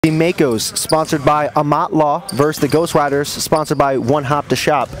The Makos, sponsored by Amat Law, versus the Ghost Riders, sponsored by One Hop to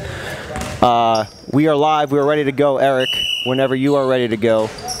Shop. We are live. We are ready to go, Eric, whenever you are ready to go.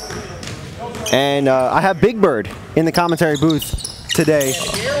 And I have Big Bird in the commentary booth today.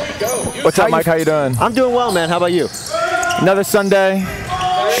 What's up, Mike? How you doing? I'm doing well, man. How about you? Another Sunday.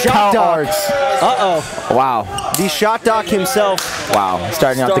 Shot Doc. Uh-oh. Wow. The Shot Doc himself. Wow.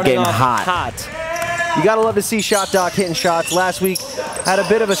 Starting out the game hot. You gotta love to see Shot Doc hitting shots. Last week had a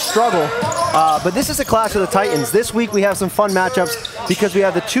bit of a struggle, but this is a clash of the Titans. This week we have some fun matchups because we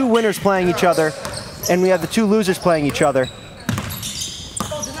have the two winners playing each other and we have the two losers playing each other.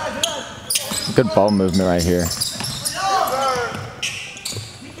 Good ball movement right here.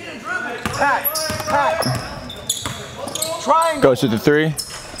 Goes to the three.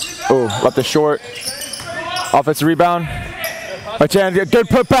 Oh, left the short. Offensive rebound. But Chan, good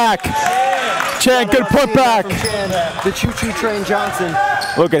putback. Chan, good putback. The choo-choo train Johnson.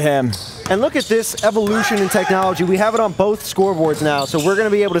 Look at him. And look at this evolution in technology. We have it on both scoreboards now, so we're going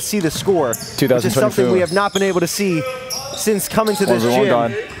to be able to see the score, which is something we have not been able to see since coming to this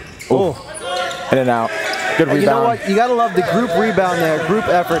gym. Oh, in and out. Good rebound. You know what? You got to love the group rebound there, group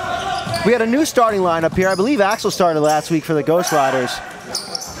effort. We had a new starting lineup here. I believe Axel started last week for the Ghost Riders.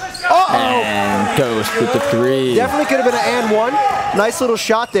 Uh-oh! And Ghost with the three. Definitely could have been an and one. Nice little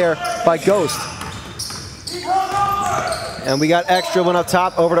shot there by Ghost. And we got extra one up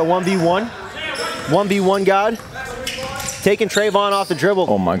top over to 1v1. 1v1 God. Taking Trayvon off the dribble.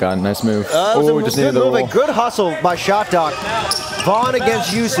 Oh my God, nice move. Oh, just good move. A good hustle by Shot Doc. Vaughn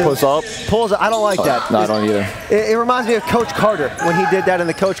against Yusuf. Pulls up. Pulls up. I don't like that. No, I don't either. It reminds me of Coach Carter when he did that and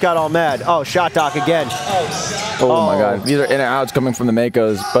the coach got all mad. Oh, Shot Doc again. Oh my God. These are in and outs coming from the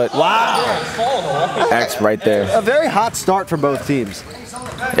Makos, but wow. X right there. A very hot start for both teams.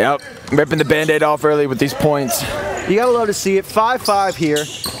 Yep. Ripping the Band-Aid off early with these points. You gotta love to see it. 5-5 here.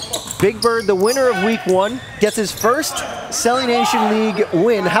 Big Bird, the winner of week 1, gets his first Celenation League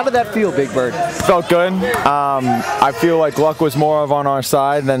win. How did that feel, Big Bird? Felt good. I feel like luck was more of on our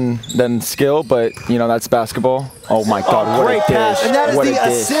side than skill, but you know, that's basketball. Oh my God, what great a pass. dish. And that is the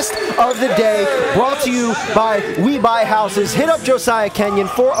assist of the day, brought to you by We Buy Houses. Hit up Josiah Kenyon,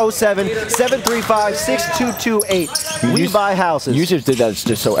 407-735-6228. We Buy Houses. Yusuf did that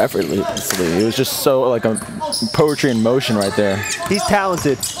just so effortlessly. It was just so like a poetry in motion right there. He's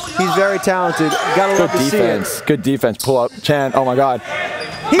talented. He's very talented. Gotta love to see it. Good defense. Pull up. Chan. Oh my God.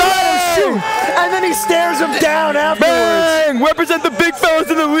 He let him shoot, and then he stares him down afterwards. Bang! Represent the big fellas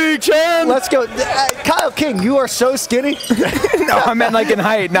in the league, Chan. Let's go. Kyle King, you are so skinny. No, I meant like in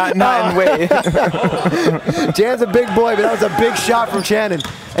height, not in weight. Chan's a big boy, but that was a big shot from Shannon.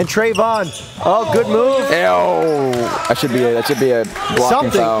 And Trayvon. Oh, good move. Ew. That should be a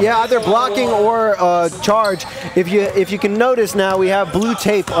blocking foul. Yeah, either blocking or charge. If you can notice now, we have blue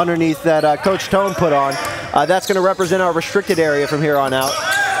tape underneath that Coach Tone put on. That's going to represent our restricted area from here on out.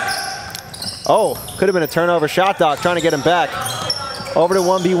 Oh, could have been a turnover. Shot Doc trying to get him back. Over to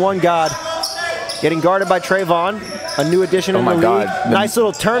 1v1 God. Getting guarded by Trayvon. A new addition in the league. Nice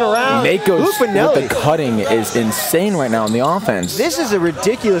little turnaround. Makos with the cutting is insane right now in the offense. This is a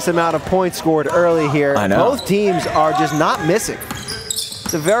ridiculous amount of points scored early here. I know. Both teams are just not missing.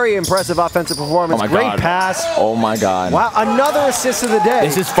 It's a very impressive offensive performance. Oh my Great God. pass. Oh my God. Wow, another assist of the day.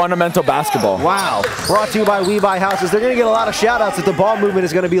 This is fundamental basketball. Wow. Brought to you by We Buy Houses. They're going to get a lot of shout-outs if the ball movement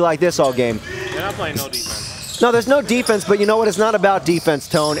is going to be like this all game. They're not playing no defense. No, there's no defense, but you know what? It's not about defense,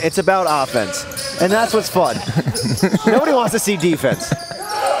 Tone. It's about offense. And that's what's fun. Nobody wants to see defense.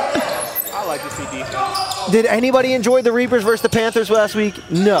 I like to see defense. Did anybody enjoy the Reapers versus the Panthers last week?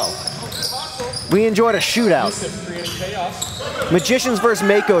 No. We enjoyed a shootout. Magicians versus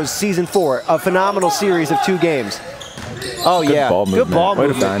Makos Season 4, a phenomenal series of 2 games. Oh, yeah. Good ball movement. Way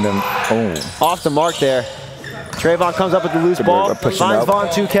to find him. Oh. Off the mark there. Trayvon comes up with the loose ball. Finds Vaughn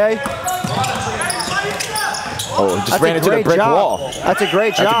 2K. Oh, just ran into the brick wall. That's a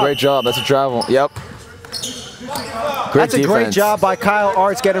great job. That's a great job. That's a travel. Yep. That's a great job by Kyle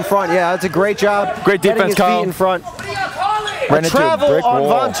Arts. Get in front. Yeah, that's a great job. Great defense, Kyle. Feet in front. Ran a travel into a brick on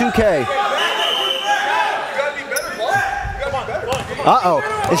wall. Vaughn 2K. Uh-oh.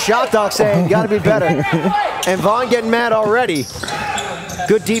 It's Shot Doc saying, gotta be better. And Vaughn getting mad already.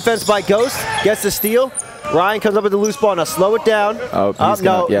 Good defense by Ghost. Gets the steal. Ryan comes up with the loose ball. Now slow it down. Oh, he's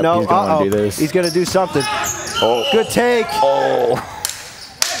gonna do this. He's gonna do something. Oh. Good take. Oh.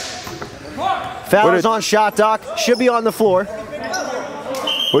 Foul is on Shot Doc. Should be on the floor.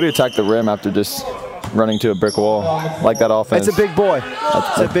 What do you attack the rim after just running to a brick wall? Like that offense. It's a big boy.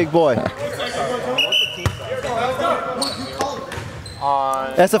 It's a big boy.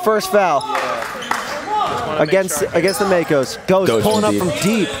 That's the first foul. against the Makos. Ghost pulling up from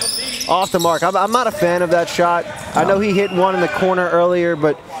deep. Off the mark. I'm not a fan of that shot. I know he hit one in the corner earlier,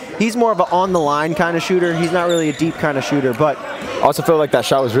 but he's more of an on-the-line kind of shooter. He's not really a deep kind of shooter, but... I also feel like that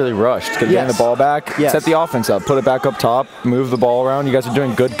shot was really rushed. Getting the ball back, set the offense up, put it back up top, move the ball around. You guys are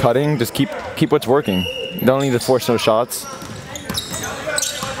doing good cutting. Just keep what's working. You don't need to force no shots.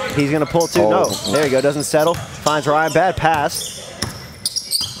 He's going to pull two. No. There you go. Doesn't settle. Finds Ryan. Bad pass.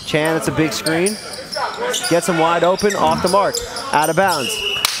 Chan, it's a big screen. Gets him wide open. Off the mark. Out of bounds.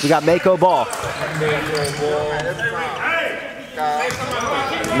 We got Mako ball.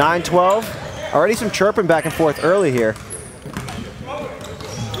 9-12. Already some chirping back and forth early here.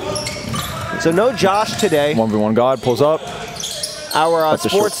 So no Josh today. 1v1 God pulls up. Our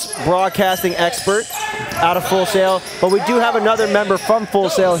sports broadcasting expert out of Full Sail. But we do have another member from Full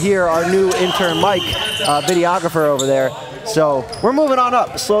Sail here, our new intern Mike, videographer over there. So we're moving on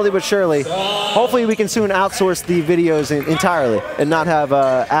up, slowly but surely. Hopefully we can soon outsource the videos entirely and not have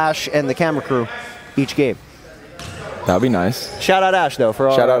Ash and the camera crew each game. That would be nice. Shout out Ash, though, for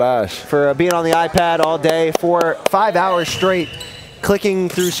being on the iPad all day for 5 hours straight, clicking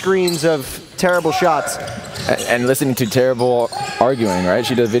through screens of terrible shots. And listening to terrible arguing, right?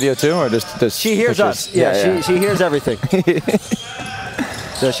 She does video too, or just she hears pictures? Us. Yeah, she hears everything.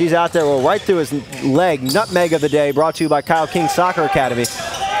 So she's out there, well, right through his leg. Nutmeg of the day, brought to you by Kyle King Soccer Academy.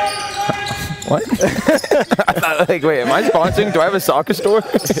 What? I thought, like, wait, am I sponsoring? Do I have a soccer store?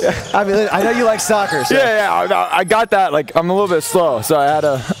 I mean, I know you like soccer. So. Yeah, I got that. Like, I'm a little bit slow, so I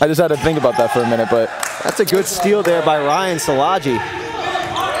just had to think about that for a minute. But that's a good steal there by Ryan Salaji.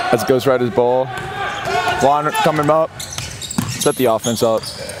 That's Ghost Rider's ball. Juan coming up. Set the offense up.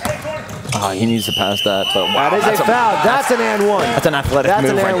 Oh, he needs to pass that. But wow, that is a foul. That's an and one. That's an athletic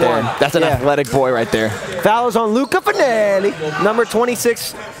move right there. That's an athletic boy right there. Foul is on Luca Finelli, number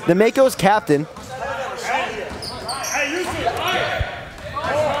 26, the Makos captain.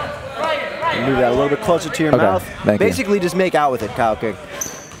 Move that a little bit closer to your mouth. Basically, just make out with it, Kyle King.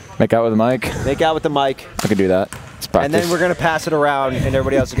 Make out with the mic? Make out with the mic. I can do that. It's practice. And then we're going to pass it around, and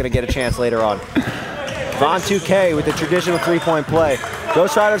everybody else is going to get a chance later on. Von 2K with the traditional three-point play.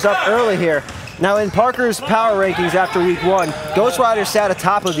 Ghost Riders up early here. Now in Parker's power rankings after week 1, Ghost Riders sat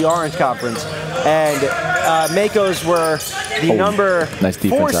atop of the Orange Conference, and Makos were the number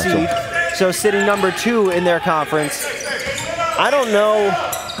 4 seed, so sitting number 2 in their conference. I don't know.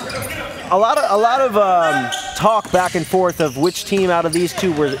 A lot of talk back and forth of which team out of these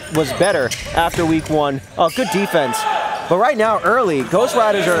two was better after week 1. Oh, good defense. But right now, early, Ghost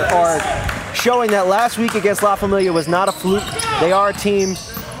Riders are showing that last week against La Familia was not a fluke. They are a team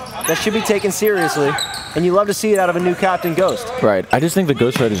that should be taken seriously, and you love to see it out of a new captain, Ghost. Right. I just think the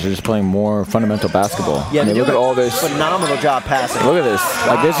Ghost Riders are just playing more fundamental basketball. Yeah, they look at all this. Phenomenal job passing. Look at this.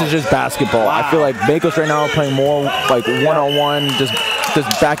 Wow. Like, this is just basketball. Wow. I feel like Makos right now are playing more like one-on-one, just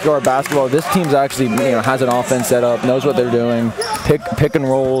backyard basketball. This team's actually, has an offense set up, knows what they're doing, pick and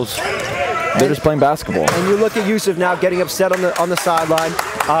rolls. They're just playing basketball. And you look at Yusuf now getting upset on the sideline.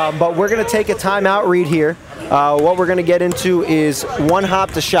 But we're going to take a timeout read here. What we're going to get into is One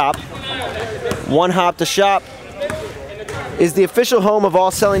Hop to Shop. One Hop to Shop is the official home of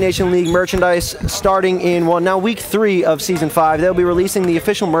all Celenation League merchandise starting in, now week 3 of Season 5. They'll be releasing the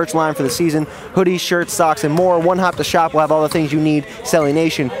official merch line for the season, hoodies, shirts, socks, and more. One Hop to Shop will have all the things you need,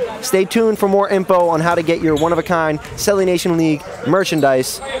 Celenation. Stay tuned for more info on how to get your one-of-a-kind Celenation League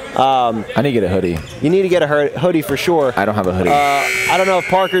merchandise. I need to get a hoodie. You need to get a hoodie for sure. I don't have a hoodie. I don't know if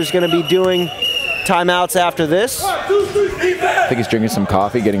Parker's going to be doing timeouts after this. I think he's drinking some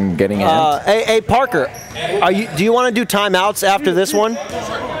coffee, getting amped. Hey, Parker, do you want to do timeouts after this one?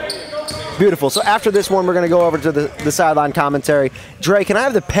 Beautiful. So after this one, we're going to go over to the sideline commentary. Dre, can I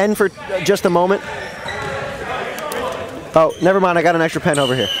have the pen for just a moment? Oh, never mind. I got an extra pen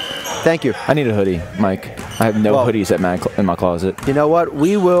over here. Thank you. I need a hoodie, Mike. I have no hoodies in my closet. You know what?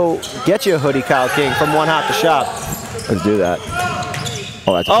 We will get you a hoodie, Kyle King, from One Hop to Shop. Let's do that.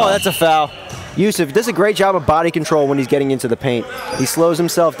 That's a foul. Yusuf does a great job of body control when he's getting into the paint. He slows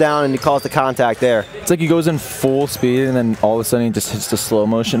himself down and he calls the contact there. It's like he goes in full speed and then all of a sudden he just hits the slow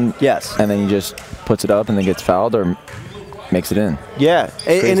motion. Yes. And then he just puts it up and then gets fouled or makes it in. Yeah,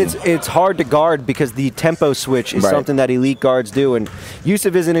 and it's hard to guard because the tempo switch is something that elite guards do, and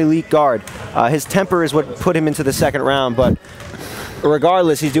Yusuf is an elite guard. His temper is what put him into the second round, but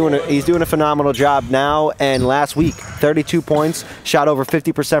regardless, he's doing a phenomenal job now. And last week, 32 points, shot over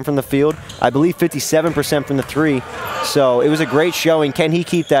 50% from the field. I believe 57% from the 3. So it was a great showing. Can he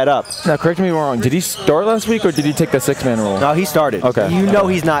keep that up? Now, correct me if I'm wrong. Did he start last week or did he take the 6-man role? No, he started. Okay. You know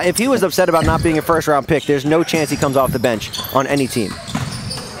he's not. If he was upset about not being a first-round pick, there's no chance he comes off the bench on any team.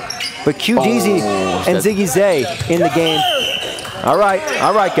 But QDZ and Ziggy Zay in the game. All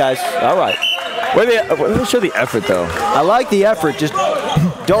right, guys. All right. Let me show the effort, though. I like the effort. Just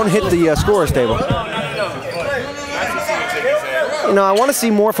don't hit the scorer's table. You know, I want to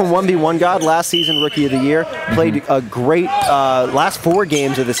see more from 1v1 God. Last season, Rookie of the Year. Played a great last 4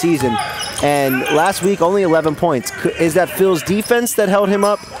 games of the season. And last week, only 11 points. Is that Phil's defense that held him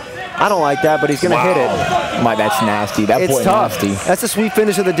up? I don't like that, but he's going to hit it. That's nasty. That boy tough. nasty. That's the sweet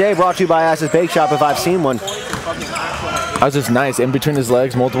finish of the day, brought to you by Ass's Bake Shop, if I've seen one. That was just nice. In between his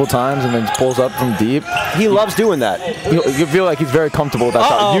legs multiple times and then pulls up from deep. He loves doing that. You feel like he's very comfortable with that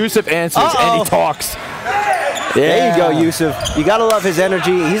shot. Yusuf answers and he talks. Yeah. There you go, Yusuf. You got to love his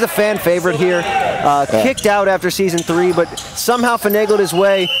energy. He's a fan favorite here. Kicked out after season 3, but somehow finagled his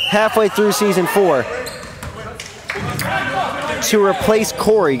way halfway through season 4 to replace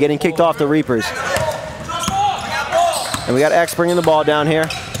Corey getting kicked off the Reapers. And we got X bringing the ball down here.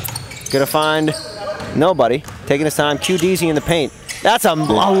 Gonna find nobody. Taking his time. QDZ in the paint. That's a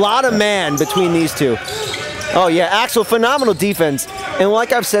lot of man between these two. Oh yeah, Axel, phenomenal defense. And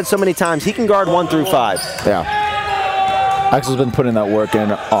like I've said so many times, he can guard 1 through 5. Yeah. Axel's been putting that work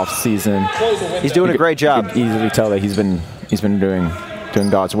in off season. He's doing a great job. You could easily tell that he's been doing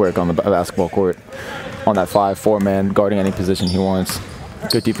God's work on the basketball court. On that 5-4 man, guarding any position he wants.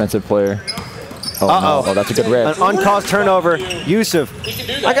 Good defensive player. Oh, no. Oh, that's a good rip. An uncaused turnover. Yusuf.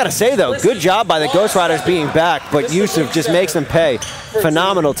 I gotta say though, good job by the Ghost Riders being back, but Yusuf just makes them pay.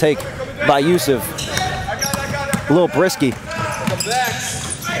 Phenomenal take by Yusuf. A little brisky.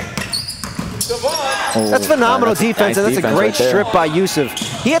 That's phenomenal defense, and that's a great strip by Yusuf.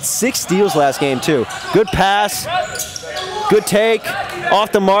 He had 6 steals last game too. Good pass, good take,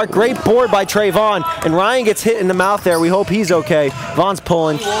 off the mark. Great board by Trayvon, and Ryan gets hit in the mouth there. We hope he's okay. Vaughn's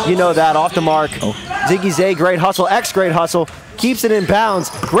pulling, you know that, off the mark. Ziggy Zay, great hustle. X, great hustle. Keeps it in bounds.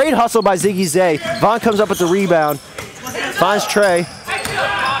 Great hustle by Ziggy Zay. Vaughn comes up with the rebound. Finds Trey.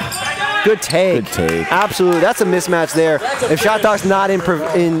 Good take. Good take. Absolutely. That's a mismatch there. If Shot Dog's not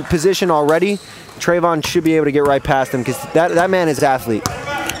in position already, Trayvon should be able to get right past him because that man is an athlete.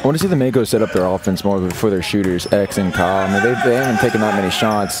 I want to see the Makos set up their offense more for their shooters, X and Kyle. I mean, they haven't taken that many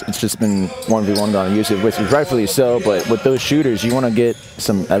shots. It's just been 1v1 on Yusuf, which is rightfully so. But with those shooters, you want to get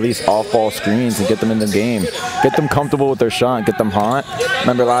some at least off-ball screens and get them in the game. Get them comfortable with their shot, get them hot.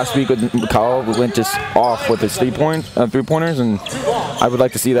 Remember last week with Kyle, we went just off with his three-pointers, and I would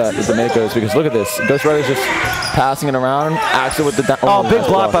like to see that with the Makos because look at this. Ghost Rider's just passing it around. Axel with the big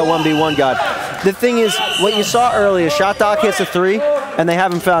block by 1v1 God. The thing is, what you saw earlier, Shot Dog hits a 3, and they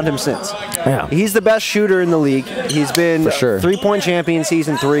haven't found him since. Yeah. He's the best shooter in the league. He's been three-point champion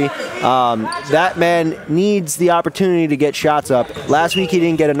season 3. That man needs the opportunity to get shots up. Last week he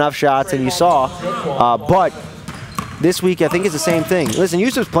didn't get enough shots, and you saw. But this week I think it's the same thing. Listen,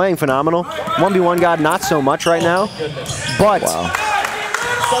 Yusuf's playing phenomenal. 1v1 God, not so much right now. But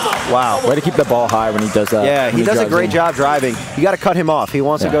wow. Way to keep the ball high when he does that. Yeah, he does a great job driving. You got to cut him off. He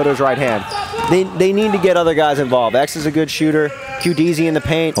wants to go to his right hand. They need to get other guys involved. X is a good shooter. QDZ in the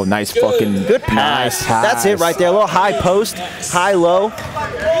paint. Oh, nice fucking good pass. Nice pass. That's it right there. A little high post, high low.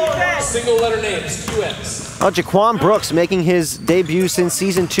 Single letter names, QX. Oh, Jaquan Brooks making his debut since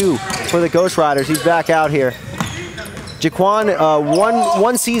season 2 for the Ghost Riders. He's back out here. Jaquan,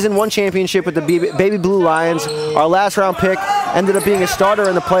 one season, 1 championship with the Baby Blue Lions. Our last round pick ended up being a starter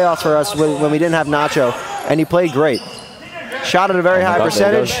in the playoffs for us when we didn't have Nacho, and he played great. Shot at a very high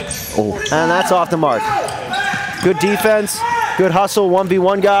percentage, and that's off the mark. Good defense, good hustle,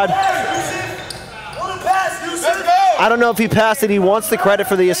 1v1 God. I don't know if he passed it. He wants the credit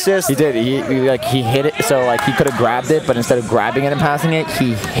for the assist. He did. He hit it, so like he could have grabbed it, but instead of grabbing it and passing it,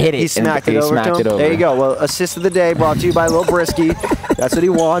 he hit it. He smacked it over to him. There you go. Well, assist of the day brought to you by Lil Brisky. That's what he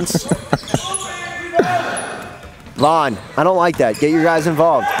wants. Lon, I don't like that. Get your guys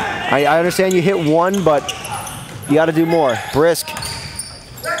involved. I understand you hit 1, but you got to do more. Brisk.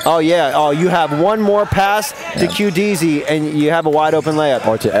 Oh, yeah. Oh, you have one more pass to QDZ, and you have a wide open layup.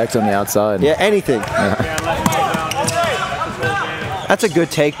 Or to X on the outside. Yeah, anything. That's a good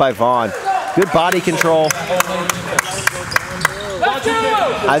take by Vaughn. Good body control.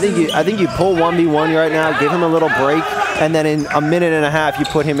 I think you pull 1v1 right now, give him a little break, and then in a minute and a half, you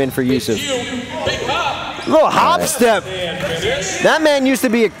put him in for Yusuf. Little hop step. That man used to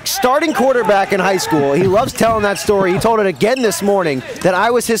be a starting quarterback in high school. He loves telling that story. He told it again this morning that I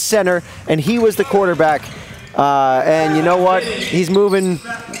was his center and he was the quarterback. And you know what? He's moving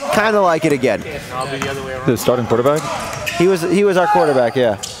kind of like it again. The starting quarterback? He was our quarterback,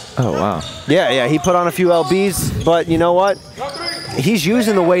 yeah. Oh, wow. Yeah, he put on a few LBs, but you know what? He's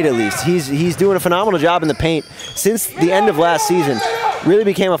using the weight at least. He's doing a phenomenal job in the paint. Since the end of last season, really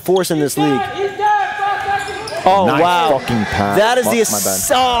became a force in this league. Oh, nice wow. Fucking pass. That is the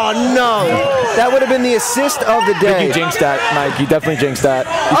assist. Oh, no. That would have been the assist of the day. You jinxed that, Mike. You definitely jinxed that.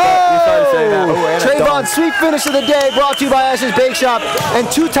 Trayvon, sweet finish of the day, brought to you by Ash's Bake Shop. And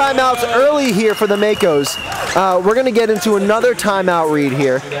 2 timeouts early here for the Makos. We're going to get into another timeout read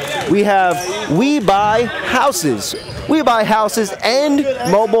here. We have We Buy Houses. We buy houses and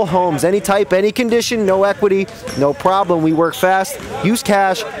mobile homes. Any type, any condition, no equity, no problem. We work fast, use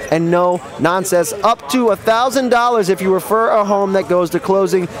cash, and no nonsense. Up to $1,000 if you refer a home that goes to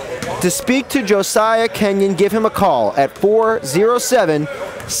closing. To speak to Josiah Kenyon, give him a call at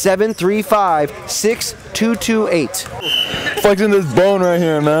 407-735-6228. Flexing this bone right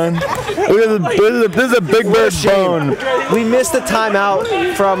here, man. Look at this is a big bird bone. We missed the timeout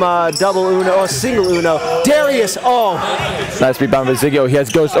from double Uno, or single Uno. Darius, Nice rebound by Ziggy. He has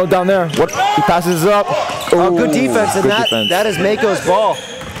Ghost. Oh, down there. What? He passes it up. Oh, good defense, and that is Makos' ball.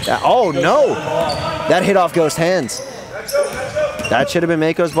 Oh, no. That hit off Ghost's hands. That should have been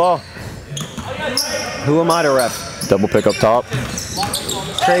Makos' ball. Who am I to ref? Double pick up top.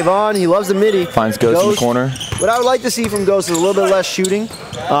 Trayvon, he loves the midi. Finds Ghost in the corner. What I would like to see from Ghost is a little bit less shooting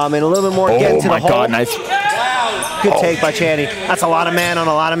and a little bit more getting to the hole. Oh, my God. Nice. Good take by Channy. That's a lot of man on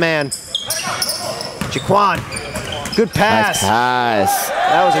a lot of man. Jaquan, good pass. Nice pass.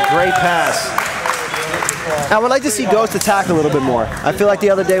 That was a great pass. I would like to see Ghost attack a little bit more. I feel like the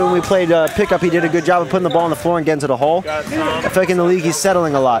other day when we played pickup, he did a good job of putting the ball on the floor and getting to the hole. I feel like in the league he's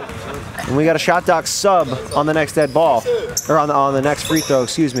settling a lot. And we got a shot dock sub on the next dead ball, or on the next free throw,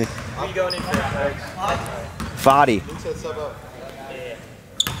 excuse me. Fadi.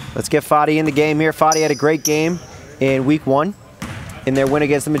 Let's get Fadi in the game here. Fadi had a great game in week 1 in their win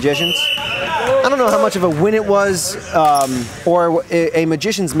against the Magicians. I don't know how much of a win it was, or a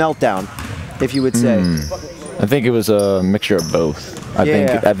Magician's meltdown, if you would say. I think it was a mixture of both.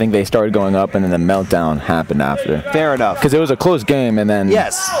 I think they started going up, and then the meltdown happened after. Fair enough. Because it was a close game, and then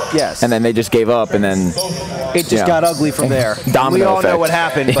yes, and then they just gave up, and then it just got ugly from there. Domino we all effect. know what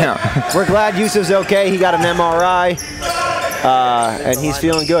happened. But we're glad Yusuf's okay. He got an MRI, and he's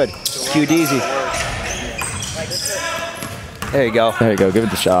feeling good. QDZ. There you go. There you go. Give it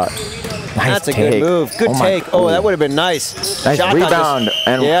the shot. Nice That's a take. good move. Good take. Oh, that would have been nice. Nice shot rebound.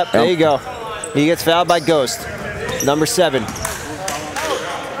 And yep, there you go. He gets fouled by Ghost. Number 7.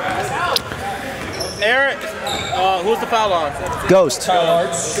 Eric, who's the foul on? Ghost.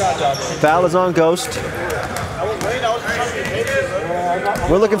 Foul is on Ghost.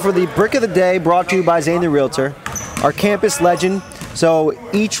 We're looking for the brick of the day, brought to you by Zane the Realtor, our campus legend. So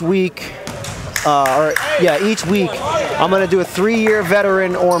each week, each week, I'm going to do a 3-year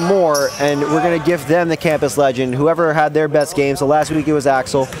veteran or more, and we're going to give them the campus legend, whoever had their best game. So last week it was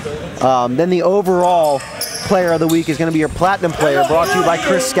Axel. Then the overall player of the week is going to be your platinum player, brought to you by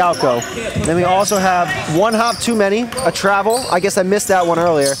Chris Scalco. Then we also have One Hop Too Many, a travel. I guess I missed that one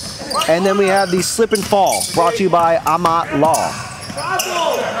earlier. And then we have the Slip and Fall, brought to you by Amat Law.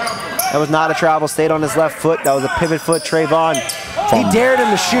 That was not a travel, stayed on his left foot. That was a pivot foot. Trayvon, he dared him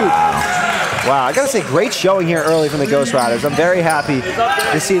to shoot. Wow, I gotta say, great showing here early from the Ghost Riders. I'm very happy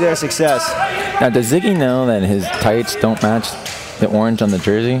to see their success. Now, does Ziggy know that his tights don't match the orange on the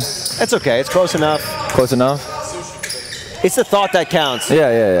jersey? It's okay, it's close enough. Close enough? It's the thought that counts.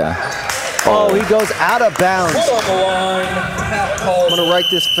 Yeah. Oh, he goes out of bounds. I'm gonna write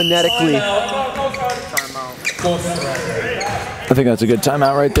this phonetically. I think that's a good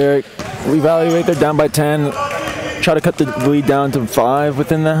timeout right there. Reevaluate, they're down by 10. Try to cut the lead down to 5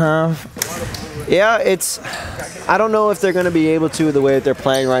 within the half. Yeah, I don't know if they're going to be able to the way that they're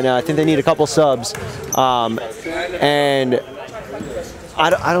playing right now. I think they need a couple subs. And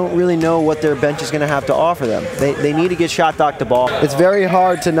I don't really know what their bench is going to have to offer them. They need to get shot docked the ball. It's very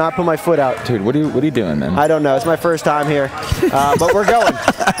hard to not put my foot out. Dude, what are you doing, man? I don't know. It's my first time here. But we're going.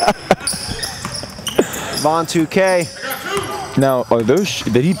 Von 2K. Now,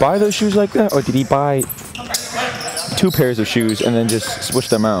 did he buy those shoes like that, or did he buy 2 pairs of shoes and then just switch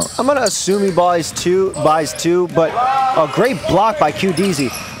them out? I'm gonna assume he buys two, but a great block by QDZ.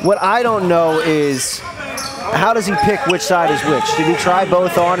 What I don't know is how does he pick which side is which? Did he try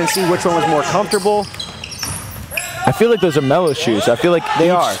both on and see which one was more comfortable? I feel like those are mellow shoes. I feel like they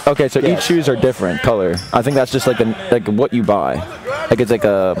are. Okay, so each shoes are different color. I think that's just like what you buy. Like it's like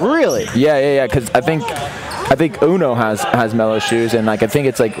a really. Yeah. Because I think Uno has mellow shoes, and like I think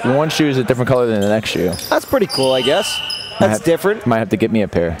it's like one shoe is a different color than the next shoe. That's pretty cool, I guess. That's different. Might have to get me a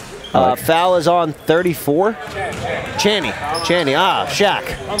pair. Foul is on 34. Channy. Shaq.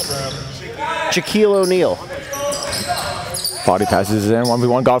 Shaquille O'Neal. Body passes in.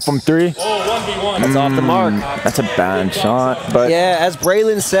 1v1. Got from 3. That's off the mark. That's a bad shot. But yeah, as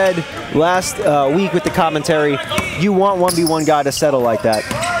Braylon said last week with the commentary, you want 1v1 guy to settle like that.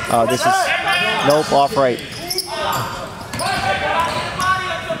 This is, nope, off right.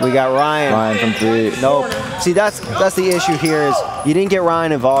 We got Ryan. Ryan from 3. Nope. See, that's the issue here is you didn't get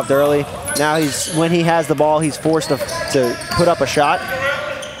Ryan involved early. Now when he has the ball, he's forced to put up a shot.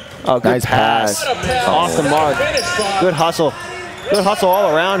 Oh, good nice pass. Off the mark. Good hustle. Good hustle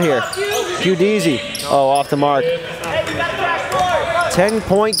all around here. QDZ. Oh, off the mark.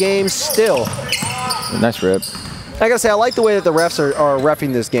 10-point game still. Nice rip. I gotta say, I like the way that the refs are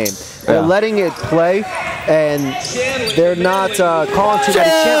reffing this game. They're letting it play, and they're not calling too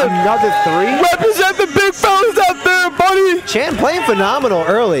many. Another 3. Represent the big fellas out there, buddy. Chan playing phenomenal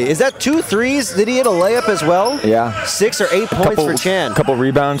early. Is that 2 threes? Did he hit a layup as well? Yeah. 6 or 8 points for Chan. Couple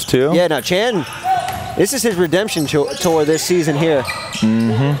rebounds too. Yeah, now Chan, this is his redemption tour this season here.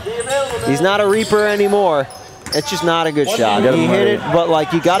 He's not a reaper anymore. It's just not a good shot. He hit it, but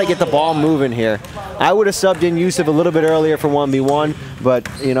like you got to get the ball moving here. I would have subbed in Yusuf a little bit earlier for 1v1, but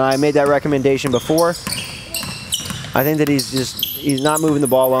you know I made that recommendation before. I think that he's not moving the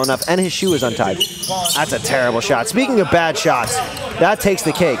ball well enough, and his shoe is untied. That's a terrible shot. Speaking of bad shots, that takes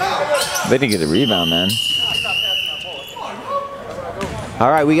the cake. They didn't get the rebound, man. All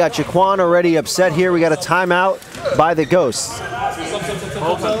right, we got Jaquan already upset here. We got a timeout by the Ghosts.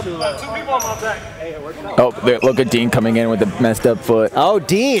 Oh, look at Dean coming in with the messed up foot. Oh,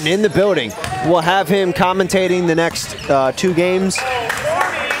 Dean in the building. We'll have him commentating the next 2 games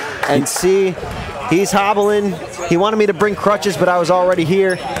and see. He's hobbling. He wanted me to bring crutches, but I was already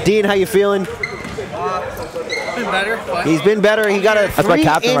here. Dean, how you feeling? Been better. He's been better. He got a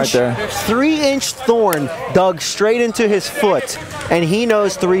 3-inch thorn dug straight into his foot, and he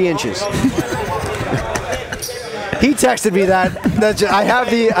knows 3 inches. He texted me that. I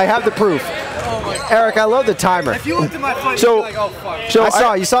have the proof. Eric, I love the timer. If you looked at my phone, so, you'd be like, oh,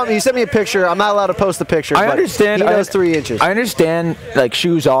 fuck. So you sent me a picture. I'm not allowed to post the picture. I understand. He knows 3 inches. I understand, like,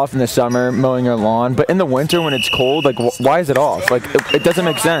 shoes off in the summer, mowing your lawn, but in the winter when it's cold, like, why is it off? Like, it doesn't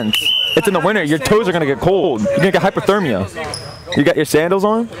make sense. It's in the winter. Your toes are going to get cold. You're going to get hypothermia. You got your sandals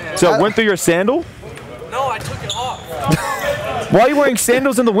on? So it went through your sandal? No, I took it off. Why are you wearing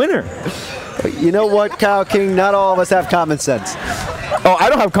sandals in the winter? You know what, Kyle King? Not all of us have common sense. Oh, I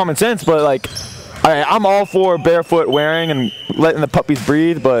don't have common sense, but, like, I'm all for barefoot wearing and letting the puppies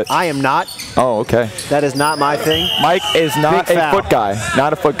breathe, but I am not. Oh, okay. That is not my thing. Mike is not a foot guy.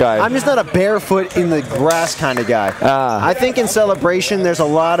 Not a foot guy. I'm just not a barefoot in the grass kind of guy. I think in Celebration there's a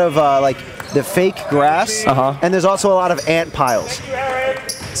lot of like the fake grass, and there's also a lot of ant piles.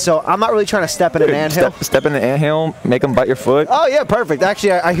 So I'm not really trying to step in an anthill. Step in the anthill, make them bite your foot. Oh yeah, perfect.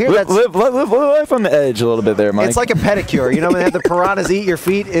 Actually, I hear that. Live life on the edge a little bit there, Mike. It's like a pedicure. You know when they have the piranhas eat your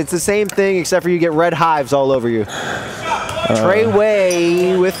feet? It's the same thing, except for you get red hives all over you. Trey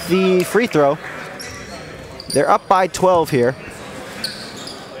Way with the free throw. They're up by 12 here.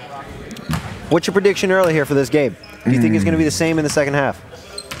 What's your prediction early here for this game? Do you think it's going to be the same in the second half?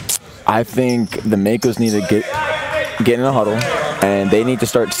 I think the Makos need to get in a huddle, and they need to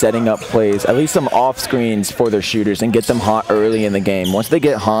start setting up plays, at least some off screens for their shooters, and get them hot early in the game. Once they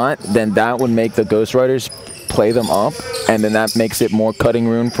get hot, then that would make the Ghost Riders play them up, and then that makes it more cutting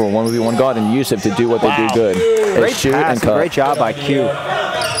room for 1v1 God and Yusuf to do what they do good. Great shoot pass, and cut. Great job by Q.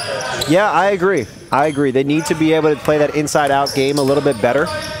 Yeah, I agree. I agree. They need to be able to play that inside-out game a little bit better.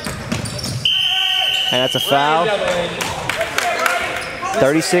 And that's a foul.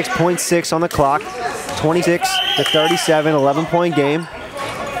 36.6 on the clock. 26 to 37, 11-point game.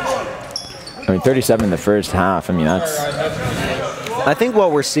 I mean, 37 in the first half. I mean, that's... I think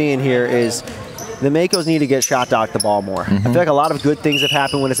what we're seeing here is the Makos need to get shot dock the ball more. I feel like a lot of good things have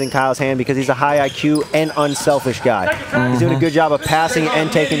happened when it's in Kyle's hand because he's a high IQ and unselfish guy. He's doing a good job of passing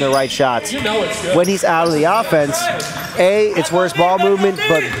and taking the right shots. When he's out of the offense, A, it's worse ball movement,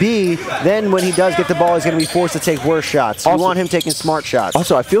 but B, then when he does get the ball, he's going to be forced to take worse shots. You want him taking smart shots.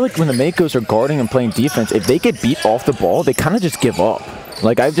 Also, I feel like when the Makos are guarding and playing defense, if they get beat off the ball, they kind of just give up.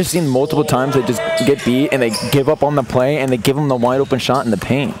 Like, I've just seen multiple times they just get beat and they give up on the play and they give them the wide open shot in the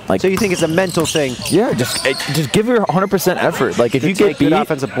paint. Like, so you think it's a mental thing? Yeah, just give your 100% effort. Like, if you get beat, good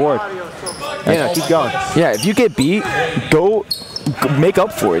offensive board. Yeah, keep going. Yeah, if you get beat, go make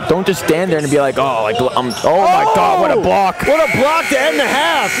up for it. Don't just stand there and be like, oh, like, oh my God, what a block! What a block to end the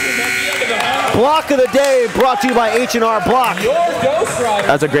half. Block of the day brought to you by H&R Block.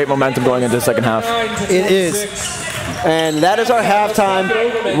 That's a great momentum going into the second half. It is. And that is our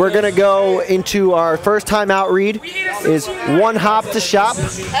halftime. We're going to go into our first timeout read. Is One Hop to Shop,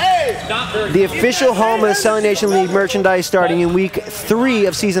 the official home of the Celenation League merchandise starting in week 3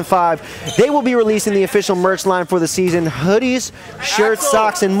 of season 5. They will be releasing the official merch line for the season: hoodies, shirts,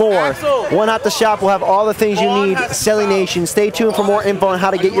 socks, and more. One Hop to Shop will have all the things you need. Celenation. Stay tuned for more info on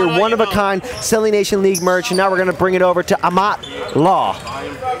how to get your one-of-a-kind Celenation League merch. And now we're going to bring it over to Amat Law.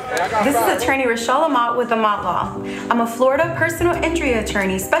 This is attorney Rochelle Amat with Amat Law. I'm a Florida personal injury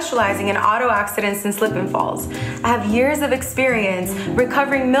attorney specializing in auto accidents and slip and falls. I have years of experience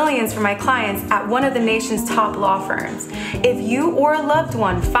recovering millions for my clients at one of the nation's top law firms. If you or a loved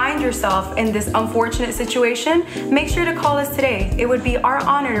one find yourself in this unfortunate situation, make sure to call us today. It would be our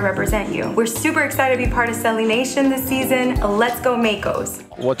honor to represent you. We're super excited to be part of Celenation this season. Let's go Makos.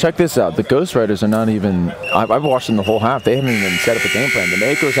 Well, check this out. The Ghost Riders are not even, I've watched them the whole half. They haven't even set up a game plan. The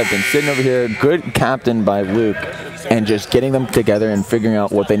Makos have been sitting over here, good captain by Luke, and just getting them together and figuring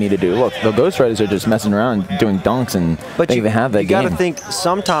out what they need to do. Look, the Ghost Riders are just messing around, doing dunks, and they even have that game. You got to think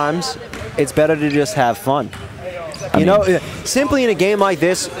sometimes it's better to just have fun. You know, simply in a game like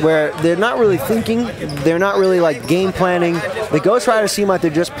this where they're not really thinking, they're not really like game planning, the Ghost Riders seem like they're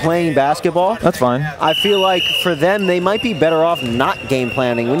just playing basketball. That's fine. I feel like for them, they might be better off not game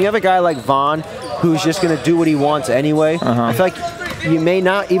planning. When you have a guy like Vaughn who's just going to do what he wants anyway, I feel like you may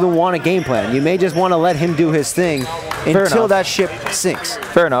not even want a game plan. You may just want to let him do his thing until that ship sinks.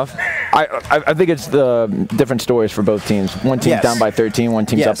 Fair enough. I think it's the different stories for both teams. One team's down by 13, one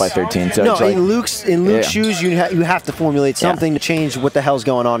team's up by 13. So no, it's like, in Luke's shoes, you have to formulate something to change what the hell's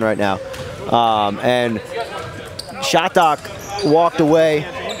going on right now. And Shot Doc walked away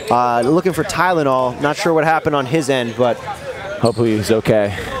looking for Tylenol. Not sure what happened on his end, but hopefully he's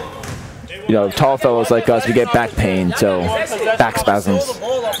okay. You know, tall fellows like us, we get back pain, so back spasms.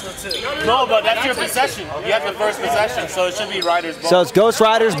 No, but that's your possession. You have the first possession, so it should be Riders' ball. So it's Ghost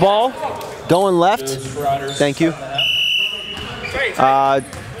Riders' ball going left. Thank you.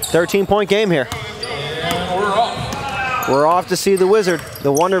 13-point game here. We're off to see the Wizard,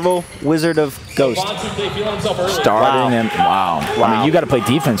 the wonderful Wizard of Ghost. Starting and wow. I mean, you got to play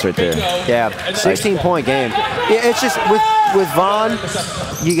defense right there. Yeah, 16-point game. Yeah, it's just with Vaughn,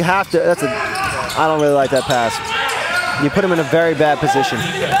 you have to. I don't really like that pass. You put him in a very bad position.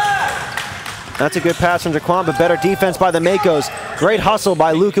 That's a good pass from Jaquan, but better defense by the Makos. Great hustle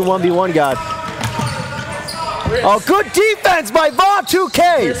by Luke and 1v1 God. Oh, good defense by Vaughn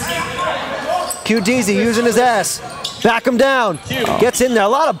 2K. QDZ using his ass. Back him down. Gets in there. A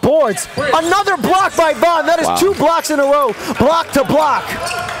lot of boards. Another block by Vaughn. That is 2 blocks in a row. Block to block.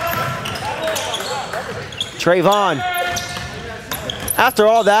 Trayvon. After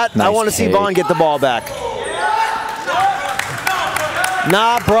all that, I want to see Vaughn get the ball back.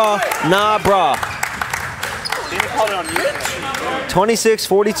 Nah, bruh. Nah, bruh.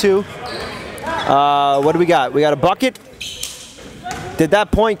 26-42. What do we got? We got a bucket. Did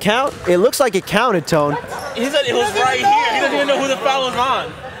that point count? It looks like it counted, Tone. He said it was right here. He doesn't even know who the foul was on.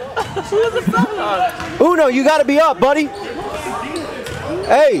 Who was the foul on? Uno, you got to be up, buddy.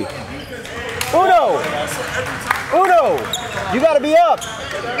 Hey. Uno. Uno. You got to be up.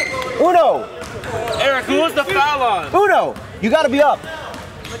 Uno. Eric, who was the foul on? Uno. You got to be up.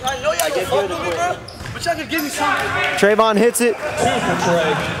 I know y'all can fuck with me, bro. But y'all can give me something. Trayvon hits it.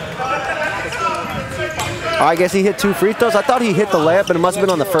 I guess he hit 2 free throws. I thought he hit the layup, but it must have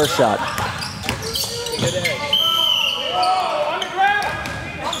been on the first shot.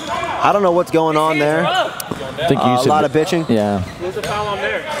 I don't know what's going on there. I think a lot of bitching. Yeah. Who's the foul on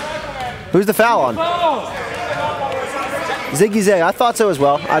there? Who's the foul on? Ziggy Zay. I thought so as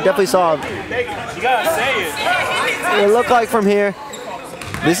well. I definitely saw him. You gotta say it. It looked like from here.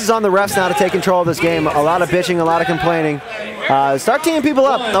 This is on the refs now to take control of this game. A lot of bitching, a lot of complaining. Start teeing people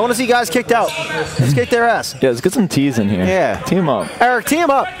up. I want to see guys kicked out. Let's kick their ass. Yeah, let's get some tees in here. Yeah. Team up. Eric, tee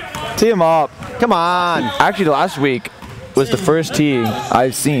him up. Tee him up. Come on. Actually, last week was the first tee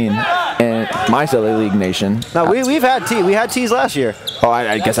I've seen in my Celly League Nation. No, we've had tee. We had tees last year. Oh,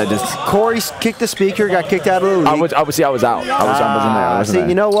 I guess I just... Corey kicked the speaker, got kicked out of the league. I was out. I wasn't there.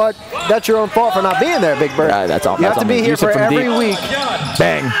 You know what? That's your own fault for not being there, Big Bird. That's all. You have to be here for every week.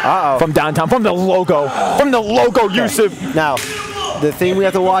 Bang. From downtown, from the logo. From the logo, Yusuf. Now, the thing we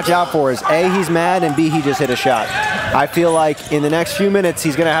have to watch out for is A, he's mad, and B, he just hit a shot. I feel like in the next few minutes,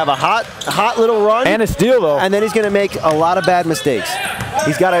 he's going to have a hot little run. And a steal, though. And then he's going to make a lot of bad mistakes.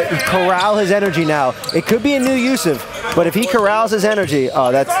 He's got to corral his energy now. It could be a new Yusuf, but if he corrals his energy,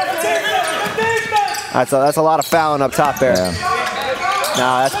 that's a lot of fouling up top there. Yeah.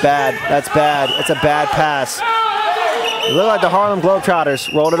 No, that's bad. That's bad. It's a bad pass. It looked like the Harlem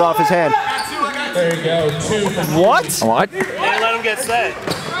Globetrotters rolled it off his hand. There you go. 2 for What? What? Didn't let him get set.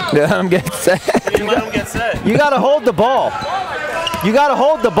 Yeah, I'm getting set. Didn't let him get set. You gotta hold the ball. You gotta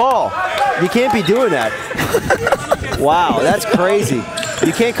hold the ball. You can't be doing that. Wow, that's crazy.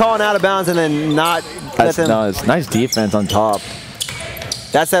 You can't call an out of bounds and then not let them. No, it's nice defense on top.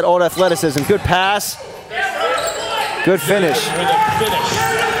 That's that old athleticism. Good pass. Good finish.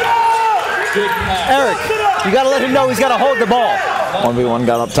 Eric, you gotta let him know he's gotta hold the ball. 1v1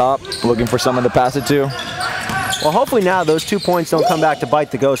 got up top, looking for someone to pass it to. Well, hopefully now those 2 points don't come back to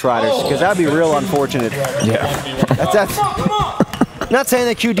bite the Ghost Riders, because that'd be real unfortunate. Yeah. That's not saying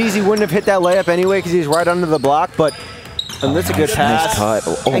that QDZ wouldn't have hit that layup anyway because he's right under the block, but that's a good pass. Nice cut.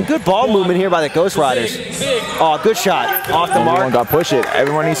 Oh. And good ball movement here by the Ghost Riders. Oh, good shot. Off the mark. Everyone got to push it.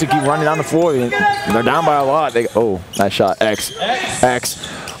 Everyone needs to keep running down the floor. They're down by a lot. Oh, nice shot. X.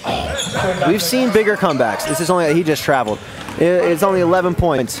 We've seen bigger comebacks. This is only, he just traveled. It's only 11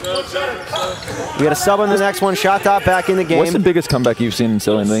 points. We got a sub on the next one. Shot top back in the game. What's the biggest comeback you've seen in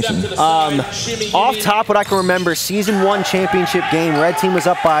Celenation? Off top, what I can remember, season 1 championship game. Red team was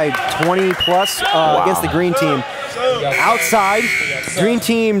up by 20 plus against the green team. Outside, green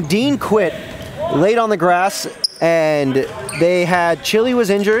team, Dean quit late on the grass, and they had Chili was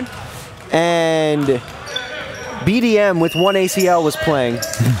injured, and BDM with 1 ACL was playing,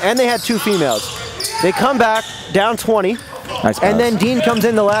 and they had 2 females. They come back down 20, Nice and then Dean comes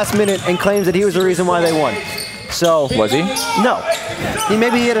in the last minute and claims that he was the reason why they won. So was he? No.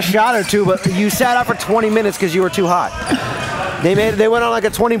 Maybe he hit a shot or 2, but you sat out for 20 minutes because you were too hot. They went on like a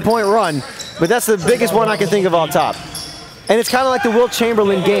 20-point run, but that's the biggest one I can think of on top. And it's kind of like the Wilt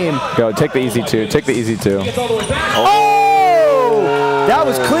Chamberlain game. Go, take the easy 2. Take the easy 2. Oh! That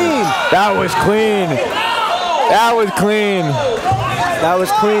was clean. That was clean. That was clean. That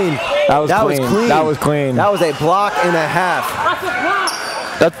was clean. That was clean. That was clean. That was a block and a half.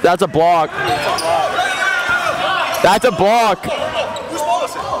 That's a block. That's a block.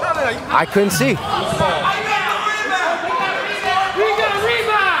 I couldn't see.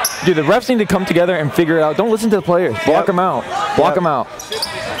 Dude, the refs need to come together and figure it out. Don't listen to the players. Block them out. Block them out.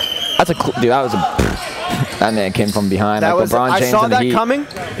 That's a dude. That was a. That man came from behind. That like was. LeBron James I saw in the that Heat. coming.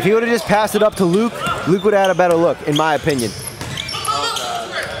 If he would have just passed it up to Luke, Luke would have had a better look, in my opinion.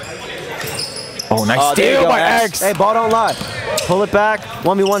 Oh, nice steal by X. Hey, ball don't lie. Pull it back.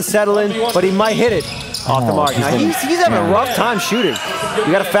 1v1 settling, but he might hit it off the mark. Now, he's having a rough time shooting.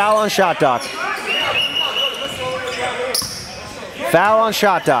 You got a foul on shot dock. Foul on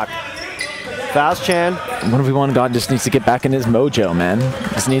shot dock. Fouls Chan. 1v1 God just needs to get back in his mojo, man.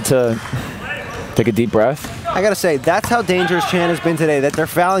 Just need to take a deep breath. I gotta say, that's how dangerous Chan has been today, that they're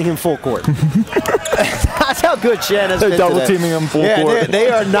fouling him full court. That's how good Chan has been They're double today. teaming him full court. They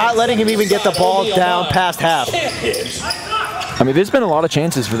are not letting him even get the ball down past half. I mean, there's been a lot of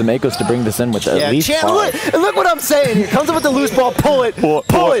chances for the Makos to bring this in with at least Chan, 5. look what I'm saying here. Comes up with the loose ball, pull it. Let's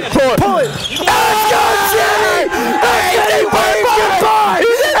go, Channy! Goodbye!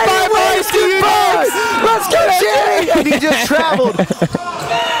 Let's go, Channy! And he just traveled.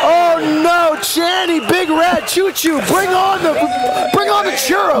 Oh no, Channy, Big Red, choo-choo, bring on the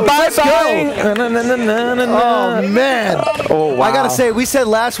churros. Let's go. Oh man. Oh wow. I gotta say, we said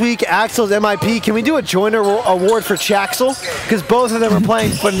last week Axel's MIP. Can we do a joint award for Chaxel? Because both of them are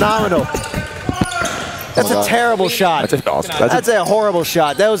playing phenomenal. That's a terrible shot. That's awesome. That's a horrible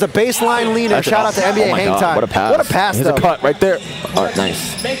shot. That was a baseline leaner. Shout out to NBA Hang Time. What a pass. What a pass, Here's though. a cut right there. Oh,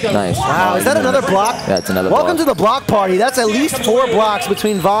 nice. Nice. Wow, is that another block? That's another Welcome block. to the block party. That's at least 4 blocks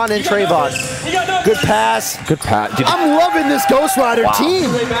between Vaughn and Trayvon. Good pass. Good pass. Dude, I'm loving this Ghost Rider team.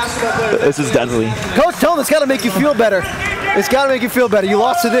 this is deadly. Coach, tell them it's got to make you feel better. It's got to make you feel better. You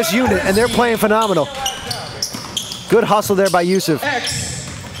lost to this unit, and they're playing phenomenal. Good hustle there by Yusuf.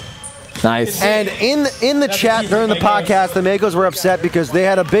 Nice. And in the chat during the podcast, the Makos were upset because they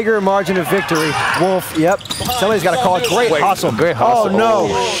had a bigger margin of victory. Wolf, yep. Somebody's got to call it. Great hustle. Great hustle. Oh, no.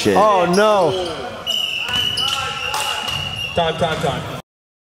 Oh, shit. Oh, no. Time.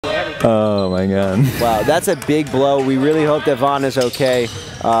 Oh, my God. Wow, that's a big blow. We really hope that Vaughn is okay.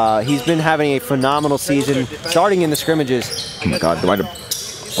 He's been having a phenomenal season, starting in the scrimmages. Oh, my God.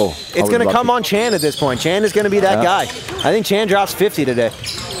 It's going to come on Chan at this point. Chan is going to be that guy. I think Chan drops 50 today.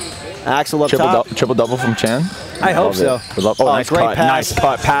 Axel up top. Triple-double from Chan? I hope so. Nice great cut. pass. Nice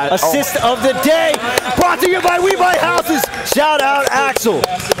cut. Pass. Assist of the day, brought to you by We Buy Houses. Shout out Axel.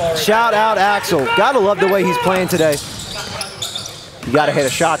 Shout out Axel. Gotta love the way he's playing today. You gotta hit a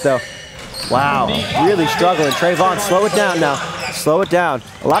shot though. Wow, really struggling. Trayvon, slow it down now. Slow it down.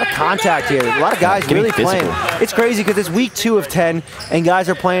 A lot of contact here. A lot of guys really playing. It's crazy because it's week 2 of 10 and guys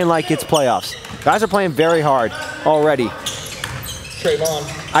are playing like it's playoffs. Guys are playing very hard already. Trayvon.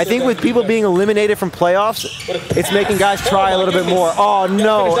 I think with people being eliminated from playoffs, it's making guys try a little bit more. Oh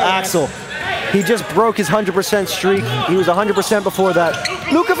no, Axel. He just broke his 100% streak. He was 100% before that.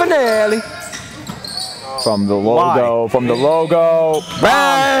 Luca Finelli. From the logo, from the logo.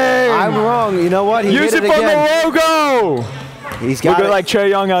 Bang! I'm wrong. You know what? He Use hit it it from again. the logo. He's got Look it, like Trae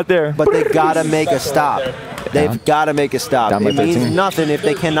Young out there. but they gotta make a stop. They've got to make a stop. Down by It means 13. nothing if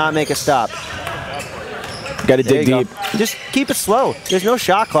they cannot make a stop. Got to There dig you deep. go. Just keep it slow. There's no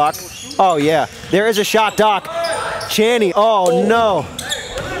shot clock. Oh yeah, there is a shot, Doc. Chaney. Oh no.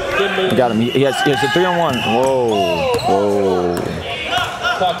 Got him. He has a 3-on-1. Whoa. Whoa.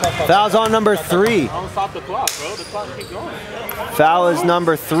 Foul's on number 3. Don't stop the clock, bro. The clock keep going. Foul is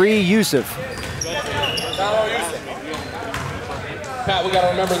number 3, Yusuf. Pat, we got to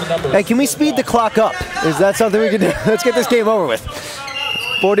remember the numbers. Hey, can we speed the clock up? Is that something we can do? Let's get this game over with.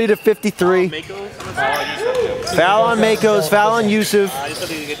 40 to 53. Foul on Makos, foul on Yusuf.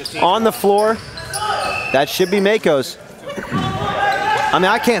 On the floor. That should be Makos. I mean,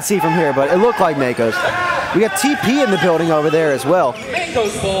 I can't see from here, but it looked like Makos. We got TP in the building over there as well.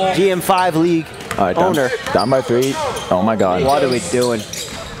 GM5 League All right, owner. down by 3. Oh my God. What are we doing?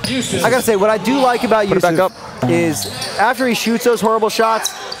 I gotta say, what I do like about Put it back Yusuf up. is after he shoots those horrible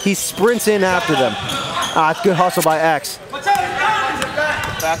shots, he sprints in after them. It's good hustle by X.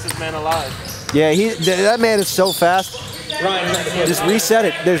 Fastest man alive. Yeah, that man is so fast. Just reset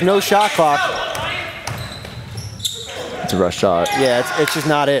it. There's no shot clock. It's a rush shot. Yeah, it's just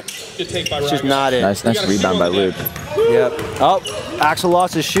not it. It's just not it. Nice rebound by Luke. Yep. Oh, Axel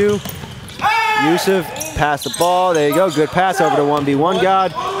lost his shoe. Yusuf passed the ball. There you go. Good pass over to 1v1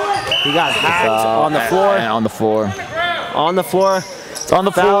 God. He got hacked on the floor. And on the floor. On the floor. It's on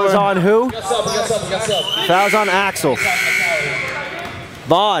the floor. Foul's on who? Foul's on Axel.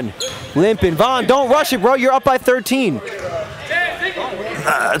 Vaughn, limping. Vaughn, don't rush it, bro. You're up by 13.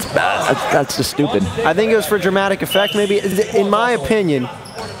 That's bad. That's just stupid. I think it was for dramatic effect, maybe. In my opinion,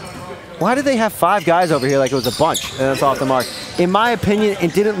 why did they have 5 guys over here like it was a bunch and that's off the mark? In my opinion,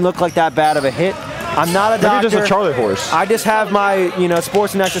 it didn't look like that bad of a hit. I'm not a doctor. Maybe just a Charlie horse. I just have my,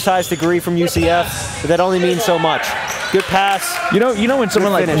 sports and exercise degree from UCF, but that only means so much. Good pass. You know when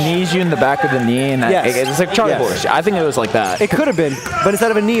someone like finish. knees you in the back of the knee and Yes. it's like Charlie Yes. horse. I think it was like that. It could have been, but instead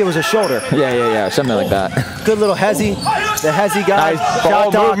of a knee, it was a shoulder. Yeah, something like that. Good little hezzy. The hezzy guy. Nice Shot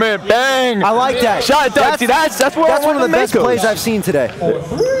ball dog. movement, bang! I like that. Shot dog. See, that's what That's I one of the want best to make plays I've seen today.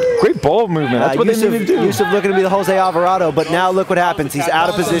 Great ball movement. That's what they need to do. Yusuf looking to be the Jose Alvarado, but now look what happens. He's out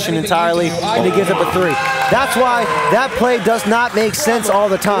of position entirely, and he gives up a 3. That's why that play does not make sense all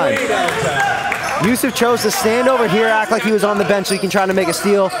the time. Yusuf chose to stand over here, act like he was on the bench so he can try to make a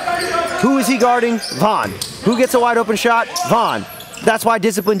steal. Who is he guarding? Vaughn. Who gets a wide open shot? Vaughn. That's why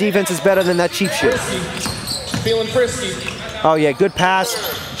disciplined defense is better than that cheap shit. Feeling frisky. Oh yeah, good pass.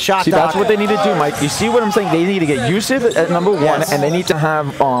 Shot See, doc. that's what they need to do, Mike. You see what I'm saying? They need to get Yusuf at number 1, Yes. and they need to have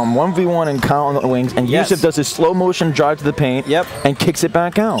 1v1 and count on the wings. And Yes. Yusuf does his slow motion drive to the paint, Yep. and kicks it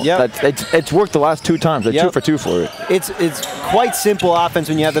back out. Yep. It's worked the last 2 times. They're Yep. 2 for 2 for it. It's quite simple offense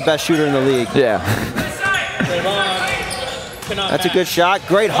when you have the best shooter in the league. Yeah. That's a good shot.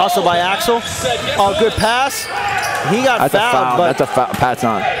 Great hustle by Axel. Oh, good pass. He got That's a fouled, foul. but That's a foul. Pat's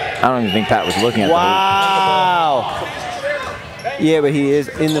not. I don't even think Pat was looking at that. wow. Yeah, but he is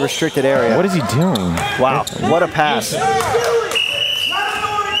in the restricted area. What is he doing? Wow, what a pass.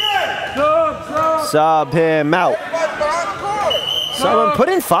 Sub him out. Someone put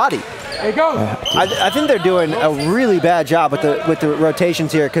in Fadi. I think they're doing a really bad job with the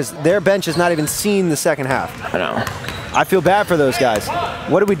rotations here because their bench has not even seen the second half. I know. I feel bad for those guys.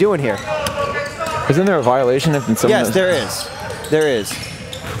 What are we doing here? Isn't there a violation if someone? Yes, there is. There is.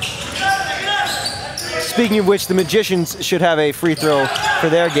 Speaking of which, the Magicians should have a free throw for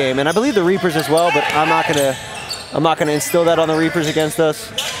their game, and I believe the Reapers as well. But I'm not gonna instill that on the Reapers against us.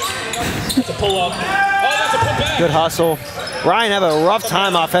 It's a pull up. Oh, that's a pull back. Good hustle. Ryan have a rough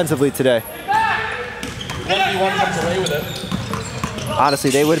time offensively today. 1v1 comes away with it. Honestly,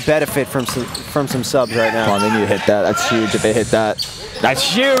 they would benefit from some subs right Come now. on, they need to hit that. That's huge if they hit that. That's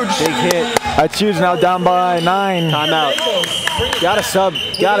huge. Big hit. That's huge. Now down by 9. Timeout.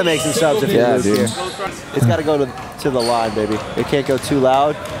 Gotta make some subs if you Yeah, lose dude. here. It's gotta go to the line, baby. It can't go too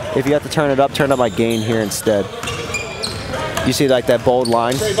loud. If you have to turn up my gain here instead. You see like that bold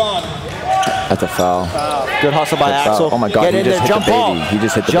line? Trayvon. That's a foul. Good hustle by That's a Axel. foul. Oh my God, Get he in just there, hit jump the ball. baby. He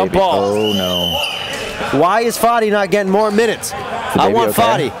just hit the Jump baby. ball. Oh no. Why is Fadi not getting more minutes? Is the I baby want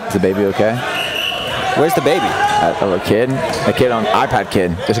okay? Fadi. Is the baby okay? Where's the baby? A little kid. A kid on iPad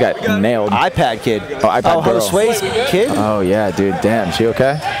kid. Just got nailed. iPad kid. Oh, iPad girl. Josue's kid? Oh yeah, dude. Damn. She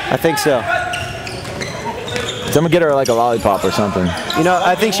okay? I think so. Someone get her like a lollipop or something. You know,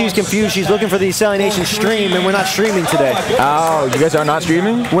 I think she's confused. She's looking for the Celenation stream, and we're not streaming today. Oh, you guys are not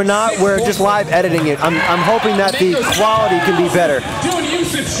streaming? We're not. We're just live editing it. I'm hoping that the quality can be better. Doing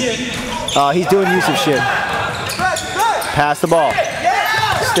Yusuf shit. He's doing Yusuf shit. Pass the ball.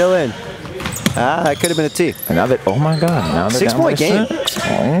 Still in. That could have been a T. And now that, oh my God, now they're 6-point game.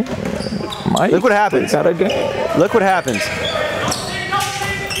 Oh, Mike, look what happens. got a game. Look what happens.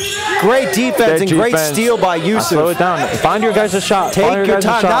 Great defense and great steal by Yusuf. Slow it down. Find your guys a shot. Take your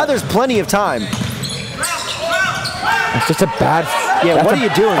time. Now there's plenty of time. It's just a bad. Yeah, what are you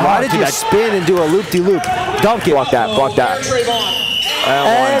doing? Why did you spin and do a loop-de-loop? Dunk it. Block that. Block that.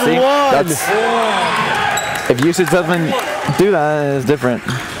 And See? one. If Yusuf doesn't do that, it's different.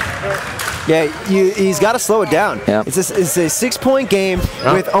 Yeah, he's got to slow it down. Yep. It's a 6-point game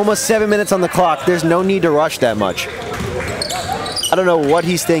with almost 7 minutes on the clock. There's no need to rush that much. I don't know what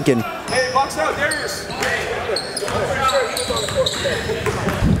he's thinking. Hey, box out, Darius.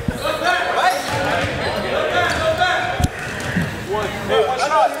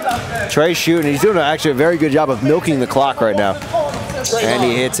 Trey's shooting. He's doing actually a very good job of milking the clock right now. And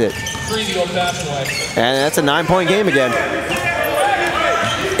he hits it. And that's a 9-point game again.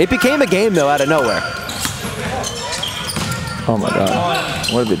 It became a game, though, out of nowhere. Oh, my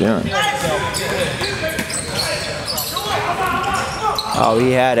God. What are they doing? Oh,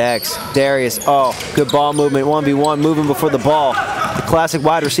 he had X. Darius, oh, good ball movement. 1v1, moving before the ball. The classic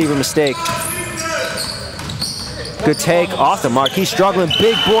wide receiver mistake. Good take, off the mark. He's struggling.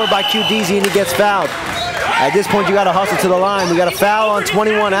 Big board by QDZ, and he gets fouled. At this point, you got to hustle to the line. We got a foul on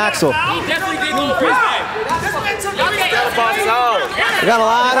 21 Axel. He definitely did go for his bag. We got a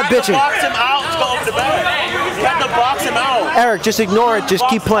lot of bitching. Box him out to go over the bag. You have to box him out. Eric, just ignore it. Just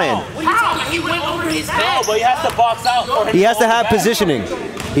keep playing. He went over his head. No, but he has to box out for him. He has to have positioning.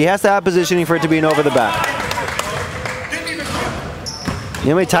 He has to have positioning for it to be an over the back. You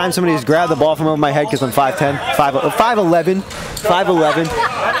know how many times somebody has grabbed the ball from over my head because I'm 5'10", 5'11", 5'11".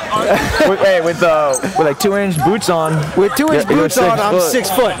 with like 2-inch boots on. With 2-inch boots on, I'm 6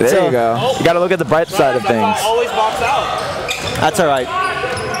 foot. There so you go. You got to look at the bright side of things. Always box out. That's all right.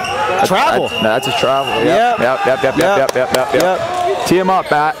 Travel. That's a travel. Yep. Yep. Tee him up,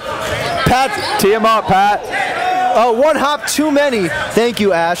 Pat. Tee him up, Pat. Oh, one hop too many. Thank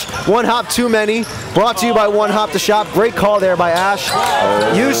you, Ash. One hop too many. Brought to you by One Hop to Shop. Great call there by Ash.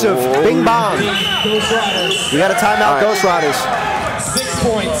 Yusuf, bing bong. We got a timeout, right. Ghost Riders. 6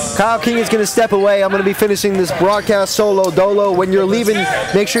 points. Kyle King is going to step away. I'm going to be finishing this broadcast solo dolo. When you're leaving,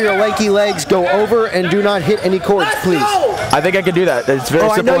 make sure your lanky legs go over and do not hit any cords, please. I think I can do that. It's very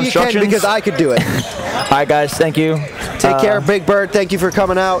simple I know you instructions. can because I could do it. All right, guys. Thank you. Take care, Big Bird. Thank you for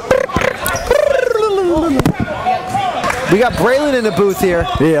coming out. We got Braylon in the booth here.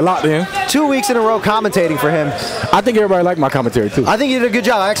 Yeah, a lot, man. 2 weeks in a row commentating for him. I think everybody liked my commentary, too. I think you did a good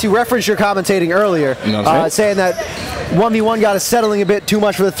job. I actually referenced your commentating earlier, you know what I'm saying that 1v1 got us settling a bit too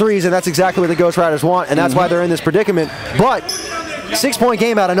much for the threes, and that's exactly what the Ghost Riders want, and that's why they're in this predicament. But 6-point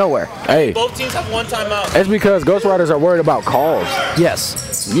game out of nowhere. Hey. Both teams have one timeout. It's because Ghost Riders are worried about calls.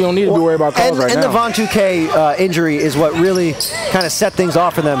 Yes. You don't need to be worried about calls right now. And the Von 2K injury is what really kind of set things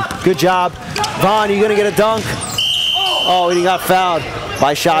off for them. Good job. Von, you going to get a dunk? Oh, and he got fouled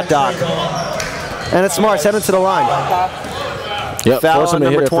by Shot Doc. And it's smart. Send it to the line. Yep, foul force on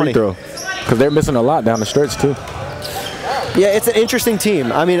them to hit number a 20. free throw. Because they're missing a lot down the stretch, too. Yeah, it's an interesting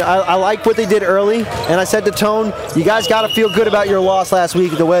team. I mean, I like what they did early, and I said to Tone, you guys got to feel good about your loss last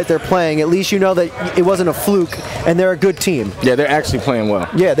week, the way that they're playing. At least you know that it wasn't a fluke, and they're a good team. Yeah, they're actually playing well.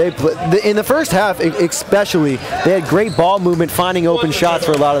 Yeah, in the first half especially, they had great ball movement, finding open shots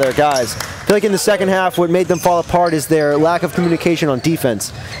for a lot of their guys. I feel like in the second half, what made them fall apart is their lack of communication on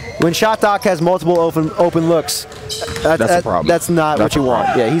defense. When Shot Doc has multiple open looks, that's a problem. That's not what you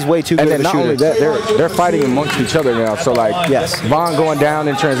want. Yeah, he's way too good of a shooter. And then not only that, they're fighting amongst each other now. So, like, yes. Von going down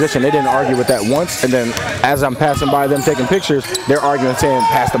in transition, they didn't argue with that once. And then as I'm passing by them taking pictures, they're arguing saying,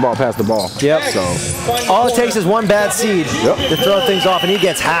 pass the ball, pass the ball. Yep. So all it takes is one bad seed to throw things off, and he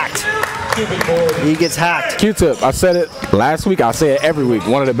gets hacked. He gets hacked. Q-Tip, I said it last week, I say it every week.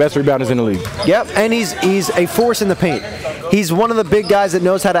 One of the best rebounders in the league. Yep, and he's a force in the paint. He's one of the big guys that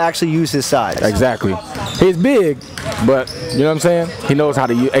knows how to actually use his size. Exactly. He's big, but you know what I'm saying? He knows how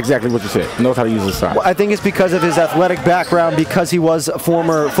to use exactly what you said. He knows how to use his size. Well, I think it's because of his athletic background, because he was a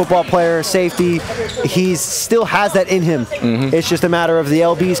former football player, safety. He still has that in him. It's just a matter of the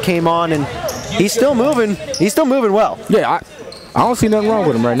LBs came on, and he's still moving. He's still moving well. Yeah, I don't see nothing wrong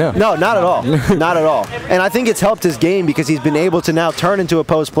with him right now. No, not at all. Not at all. And I think it's helped his game because he's been able to now turn into a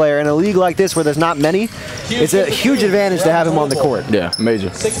post player. In a league like this where there's not many, it's a huge advantage to have him on the court. Yeah, major.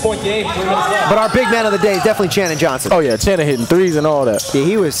 6-point game, 3 minutes left. But our big man of the day is definitely Channing Johnson. Oh yeah, Channing hitting threes and all that. Yeah,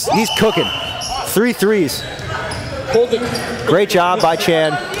 he's cooking. 3 threes. Great job by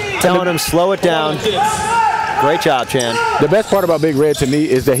Chan, telling him slow it down. Great job, Chan. The best part about Big Red to me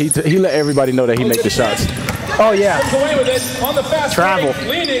is that he let everybody know that he make the shots. Oh yeah. Travel.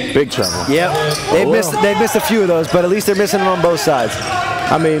 Big travel. Yep. They've missed a few of those, but at least they're missing them on both sides.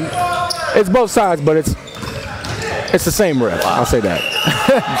 I mean, it's both sides, but it's the same rep. I'll say that.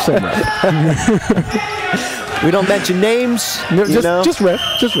 Same rep. We don't mention names. Just ref.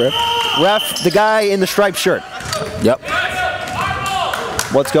 Just ref. Ref, the guy in the striped shirt. Yep.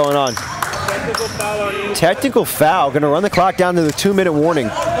 What's going on? Technical foul. Going to run the clock down to the 2-minute warning.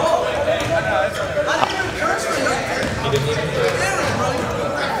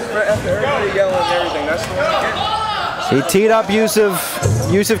 He teed up Yusuf.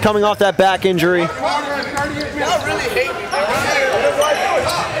 Yusuf coming off that back injury.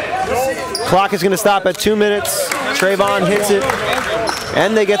 Clock is going to stop at 2 minutes. Trayvon hits it,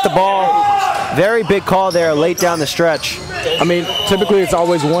 and they get the ball. Very big call there late down the stretch. I mean, typically it's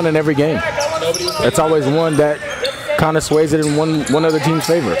always one in every game. It's always one that kind of sways it in one other team's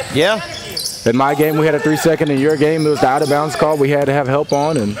favor. Yeah. In my game, we had a 3-second. In your game, it was the out-of-bounds call we had to have help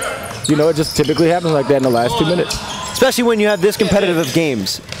on, and it just typically happens like that in the last 2 minutes. Especially when you have this competitive of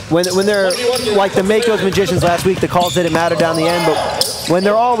games. When they're like the Makos Magicians last week, the calls didn't matter down the end, but when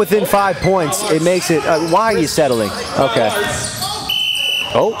they're all within 5 points, it makes it. Why are you settling? Okay.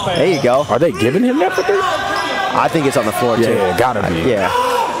 Oh, there you go. Are they giving him that for 3? I think it's on the floor too. Yeah, gotta be. Yeah.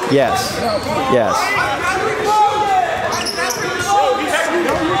 Yes. Yes.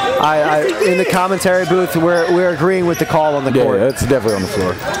 In the commentary booth, we're agreeing with the call on the court. Yeah, it's definitely on the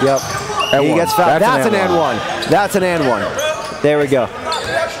floor. Yep. And he gets fouled. That's an and one. That's an and one. There we go.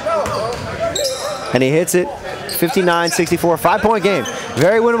 And he hits it. 59-64. 5-point game.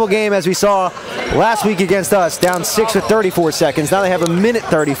 Very winnable game, as we saw last week against us. Down 6 with 34 seconds. Now they have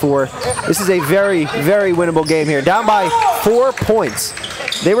 1:34. This is a very, very winnable game here. Down by 4 points.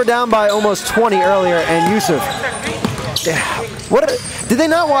 They were down by almost 20 earlier, and Yusuf. Did they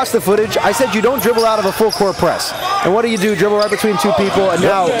not watch the footage? I said you don't dribble out of a full court press. And what do? Dribble right between 2 people, and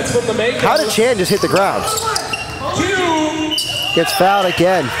now, how did Chan just hit the ground? Gets fouled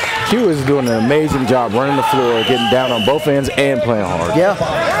again. Q is doing an amazing job running the floor, getting down on both ends and playing hard. Yeah.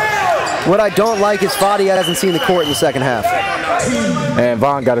 What I don't like is Fadi hasn't seen the court in the second half. And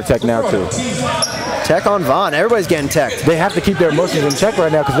Vaughn got a tech now too. Tech on Vaughn. Everybody's getting teched. They have to keep their emotions in check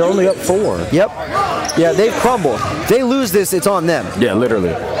right now because they're only up 4. Yep. Yeah, they've crumbled. If they lose this, it's on them. Yeah,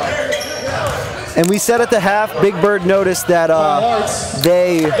 literally. And we said at the half, Big Bird noticed that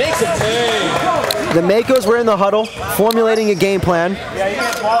the Makos were in the huddle, formulating a game plan,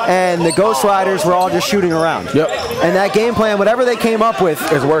 and the Ghost Riders were all just shooting around. Yep. And that game plan, whatever they came up with,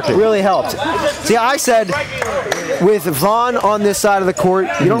 is working. Really helped. See, I said with Vaughn on this side of the court,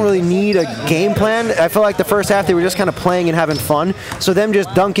 you don't really need a game plan. I feel like the first half they were just kind of playing and having fun. So them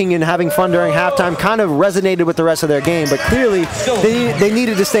just dunking and having fun during halftime kind of resonated with the rest of their game. But clearly, they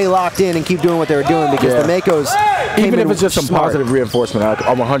needed to stay locked in and keep doing what they were doing because the Makos even if it's just some smart. Positive reinforcement, I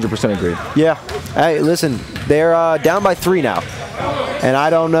 100% agree. Yeah. Hey, listen, they're down by 3 now. And I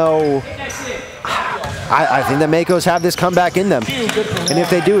don't know. I think the Makos have this comeback in them. And if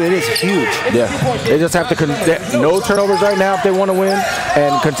they do, it is huge. Yeah. They just have to no turnovers right now if they want to win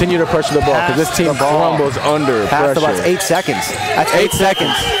and continue to pressure the ball because this team crumbles under pressure. That's 8 seconds. That's 8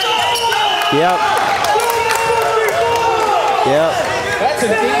 seconds. Yep. Yep. That's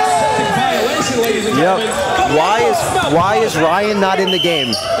an 8-second violation, ladies and gentlemen. Why is Ryan not in the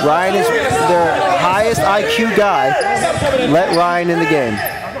game? Ryan is their highest IQ guy. Let Ryan in the game.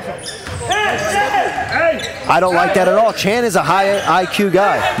 I don't like that at all. Chan is a high IQ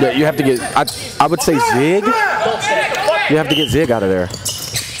guy. Yeah, you have to get, I would say Zig. You have to get Zig out of there.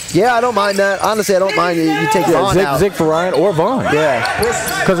 Yeah, I don't mind that. Honestly, I don't mind you take Vaughn out. Zig for Ryan or Vaughn. Yeah.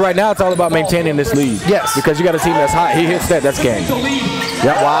 Because right now it's all about maintaining this lead. Yes. Because you got a team that's hot. He hits that's game.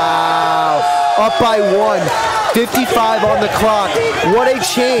 Yep. Wow. Up by 1. 55 on the clock. What a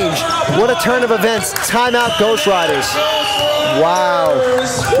change. What a turn of events. Timeout Ghost Riders. Wow.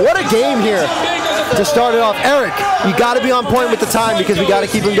 What a game here to start it off. Eric, you got to be on point with the time because we got to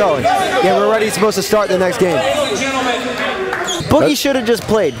keep him going. Yeah, we're already supposed to start the next game. Boogie should have just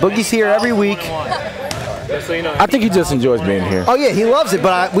played. Boogie's here every week. So you know. I think he just enjoys being here. Oh, yeah, he loves it,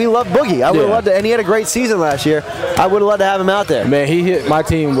 but we love Boogie. I would have loved to, and he had a great season last year. I would have loved to have him out there. Man, he hit my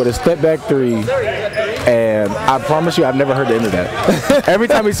team with a step-back 3, and I promise you, I've never heard the end of that. Every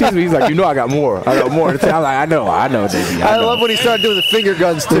time he sees me, he's like, you know I got more. I got more. I'm like, I know, Davey. I love when he started doing the finger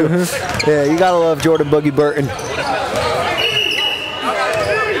guns, too. Yeah, you got to love Jordan Boogie Burton.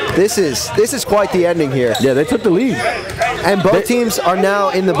 This is quite the ending here. Yeah, they took the lead. And both teams are now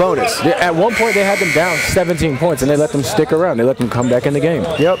in the bonus. At one point, they had them down 17 points, and they let them stick around. They let them come back in the game.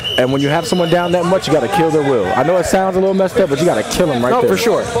 Yep. And when you have someone down that much, you got to kill their will. I know it sounds a little messed up, but you got to kill them right there. No, for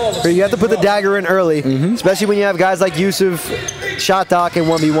sure. You have to put the dagger in early, especially when you have guys like Yusuf, Shot Doc, and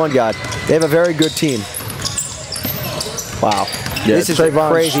 1v1 God. They have a very good team. Wow. Yeah, this is Trayvon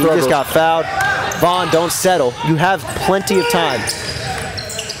crazy. You just got fouled. Vaughn, don't settle. You have plenty of time.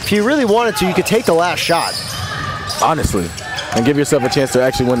 If you really wanted to, you could take the last shot. Honestly. And give yourself a chance to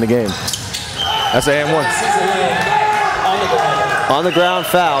actually win the game. That's an and 1. On the ground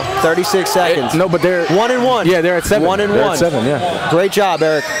foul, 36 seconds. No, but they're 1-1. Yeah, they're at 7. 1-1. They're at 7, yeah. Great job,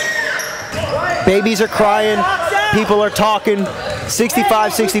 Eric. Babies are crying. People are talking.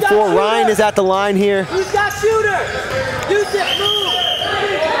 65-64. Ryan is at the line here. Who's got shooter?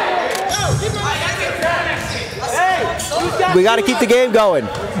 We got to keep the game going.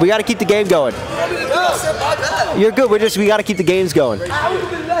 We got to keep the game going. You're good. We got to keep the games going.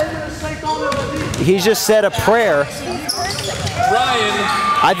 He's just said a prayer.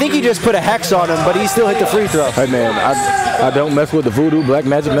 I think he just put a hex on him, but he still hit the free throw. Hey man, I don't mess with the voodoo, black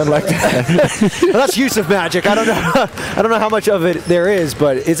magic, nothing like that. Well, that's Yusuf magic. I don't know how much of it there is,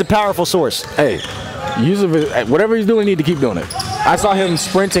 but it's a powerful source. Hey, Yusuf, whatever he's doing, he need to keep doing it. I saw him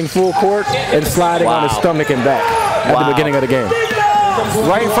sprinting full court and sliding on his stomach and back at the beginning of the game.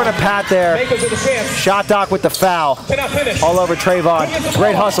 Right in front of Pat there. Shot Doc with the foul. All over Trayvon.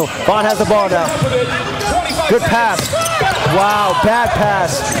 Great hustle. Vaughn has the ball now. Good pass. Wow, bad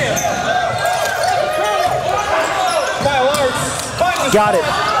pass. Got it.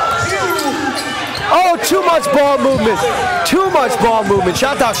 Oh, too much ball movement. Too much ball movement.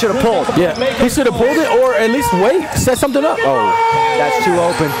 Shot Doc should have pulled. Yeah, he should have pulled it or at least wait, set something up. Oh, that's too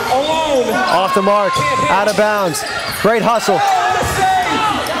open. Off the mark. Out of bounds. Great hustle.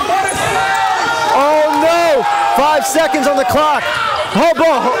 Oh, no. 5 seconds on the clock. Hold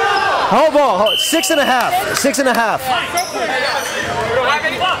ball. Hold ball. 6.5. 6.5.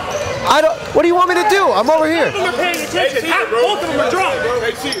 What do you want me to do? I'm over here. Both of them are drunk.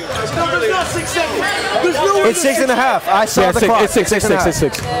 There's not 6 seconds. It's 6.5. I saw the clock. It's 6.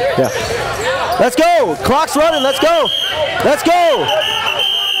 Yeah. Let's go. Clock's running. Let's go. Let's go.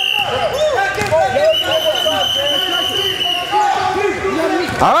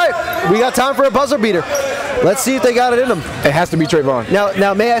 All right. We got time for a buzzer beater. Let's see if they got it in them. It has to be Trayvon.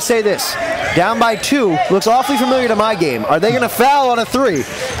 Now, may I say this? Down by 2 looks awfully familiar to my game. Are they going to foul on a 3?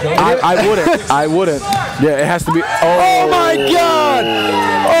 I wouldn't. I wouldn't. Yeah, it has to be. Oh my God!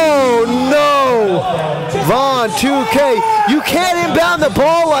 Oh no! Vaughn, 2K. You can't inbound the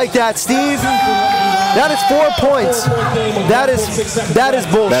ball like that, Steve. That is 4 points. That is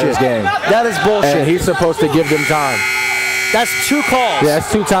bullshit. That is game. That is bullshit. And he's supposed to give them time. That's 2 calls. Yeah,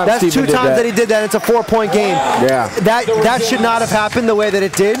 that's 2 times. That's Steven 2 times that he did that. It's a 4-point game. Yeah. That should not have happened the way that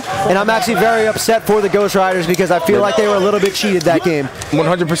it did. And I'm actually very upset for the Ghost Riders because I feel like they were a little bit cheated that game.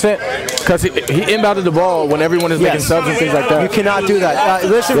 100%. Because he inbounded the ball when everyone is making subs and things like that. You cannot do that.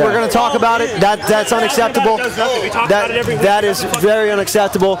 Listen, we're going to talk about it. That's unacceptable. That is very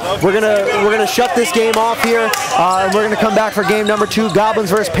unacceptable. We're gonna shut this game off here. And we're gonna come back for game number 2,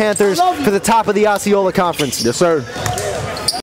 Goblins versus Panthers, for the top of the Osceola Conference. Yes, sir.